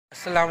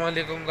Assalamu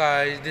alaikum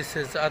guys, this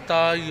is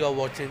Atta, you are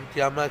watching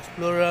Kiyama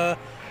Explorer,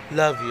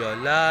 love your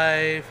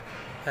life,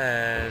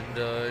 and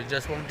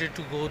just wanted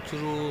to go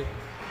through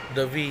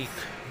the week.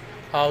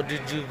 How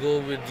did you go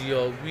with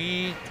your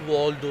week to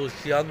all those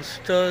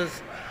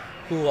youngsters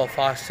who are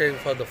fasting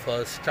for the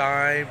first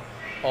time,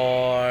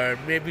 or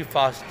maybe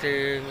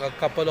fasting a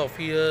couple of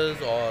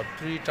years or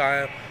 3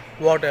 times,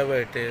 whatever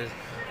it is.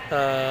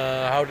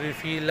 How do you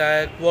feel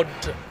like?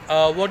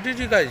 What did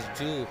you guys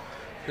do?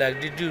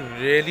 Like, did you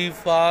really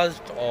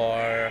fast,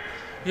 or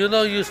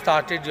you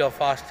started your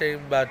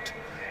fasting, but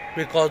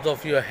because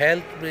of your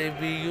health,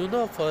 maybe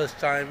first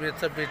time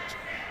it's a bit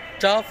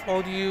tough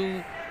on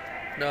you.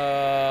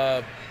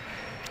 Uh,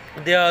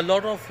 there are a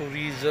lot of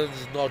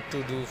reasons not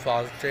to do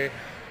fasting.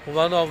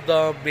 One of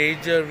the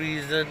major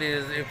reason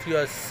is if you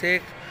are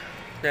sick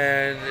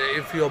and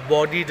if your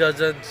body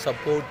doesn't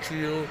support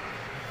you.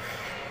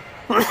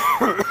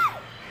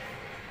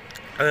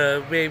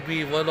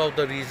 Maybe one of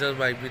the reasons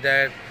might be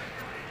that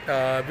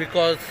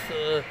because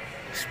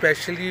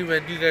especially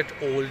when you get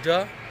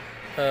older,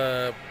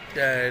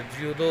 and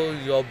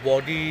your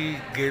body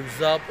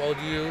gives up on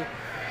you,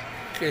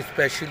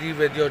 especially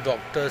when your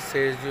doctor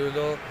says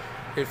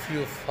if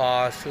you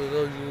fast,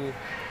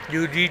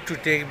 you need to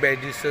take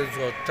medicines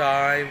for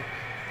time.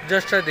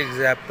 Just an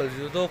example,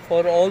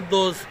 for all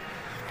those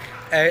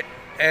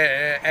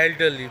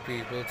elderly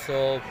people.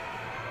 So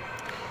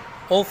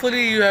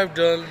hopefully you have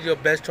done your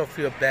best of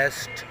your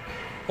best.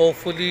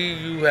 Hopefully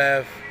you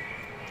have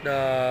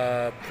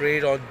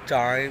prayed on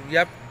time.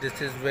 Yep,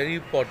 this is very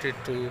important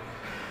too.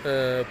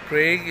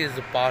 Praying is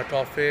a part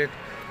of it,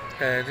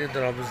 and in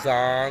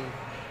Ramzan,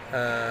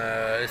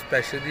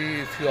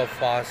 especially if you are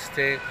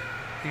fasting,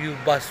 you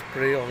must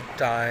pray on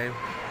time.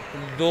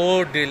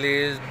 No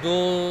delays,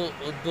 no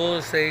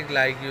saying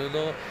like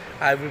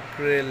I will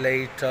pray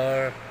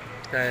later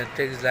and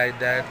things like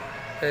that.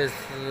 Is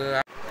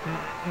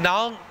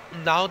now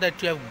now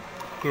that you have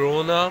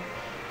grown up,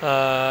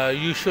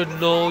 you should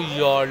know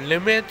your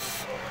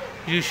limits.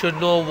 You should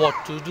know what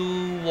to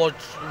do, what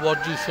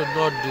you should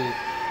not do.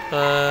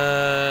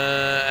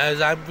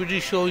 As I'm pretty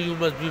sure you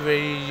must be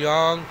very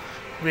young,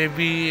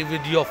 maybe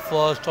with your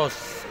first or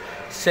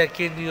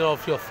second year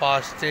of your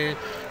fasting.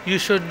 You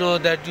should know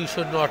that you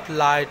should not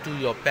lie to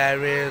your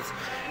parents.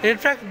 In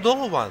fact,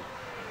 no one.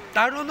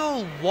 I don't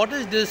know what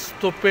is this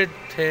stupid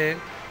thing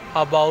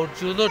about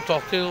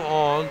talking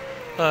on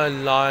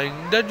lying,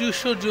 that you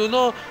should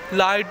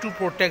lie to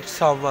protect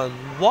someone.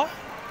 What?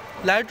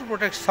 Lie to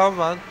protect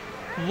someone?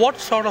 What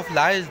sort of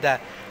lie is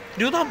that?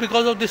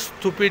 Because of this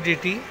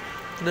stupidity,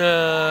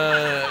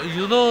 the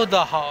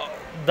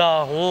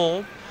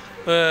home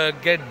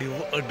get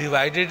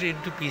divided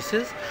into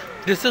pieces.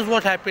 This is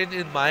what happened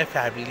in my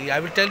family. I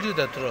will tell you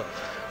the truth.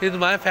 In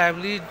my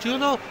family,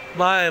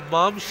 my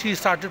mom, she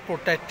started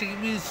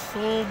protecting me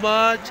so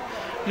much.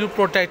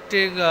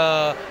 Protecting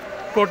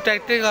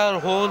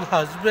her own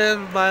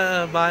husband,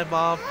 my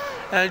mom.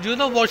 And you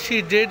know what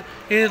she did?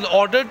 In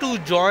order to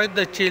join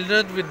the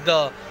children with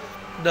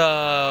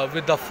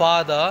the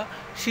father,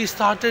 she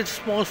started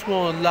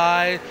small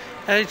lies,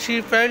 and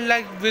she felt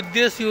like with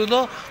this,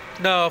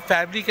 the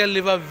family can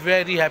live a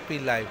very happy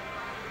life.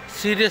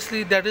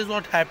 Seriously, that is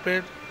what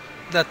happened.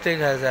 Nothing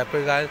has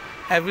happened, guys.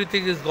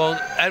 Everything is gone.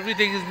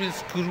 Everything is been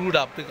screwed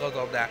up because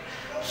of that.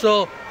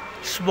 So,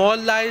 small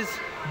lies,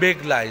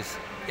 big lies.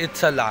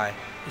 It's a lie.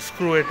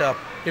 Screw it up.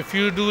 If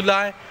you do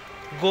lie,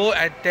 go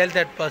and tell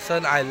that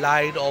person I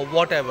lied or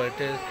whatever it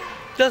is.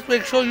 Just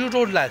make sure you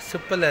don't lie.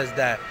 Simple as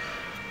that.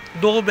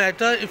 No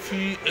matter if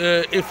you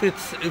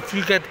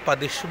get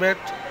punishment.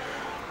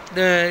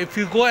 If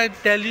you go and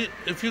tell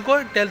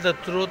the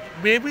truth,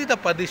 maybe the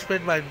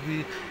punishment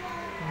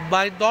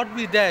might not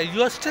be there.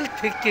 You are still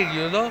thinking,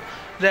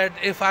 that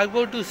if I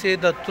go to say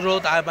the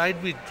truth, I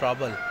might be in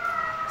trouble.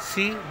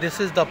 See,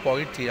 this is the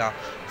point here.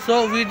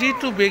 So we need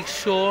to make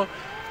sure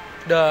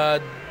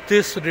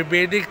this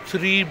remaining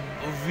 3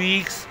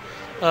 weeks,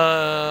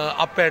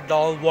 up and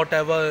down,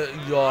 whatever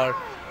your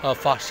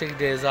fasting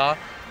days are,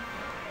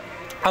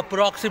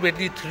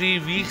 approximately 3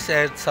 weeks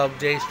and some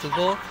days to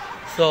go.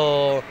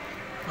 So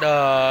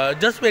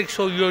just make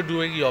sure you're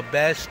doing your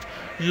best.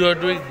 You're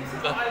doing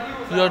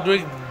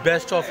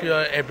best of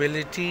your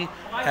ability,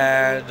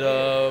 and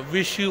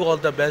wish you all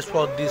the best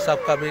for these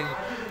upcoming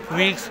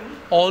weeks.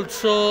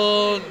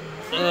 Also,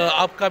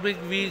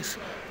 upcoming weeks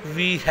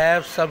we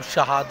have some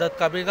shahadat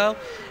coming up.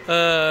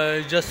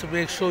 Just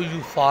make sure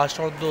you fast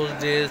on those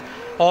days.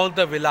 All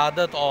the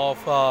wiladat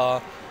of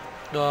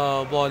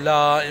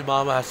Maula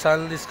Imam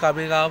Hassan is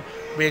coming up.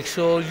 Make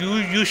sure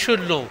you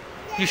should know.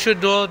 You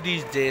should know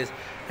these days,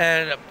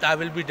 and I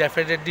will be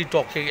definitely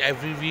talking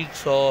every week.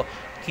 So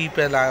keep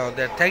an eye on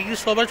that. Thank you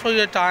so much for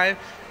your time.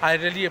 I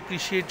really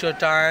appreciate your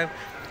time,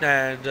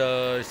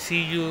 and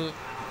see you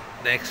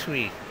next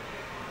week.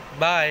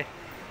 Bye.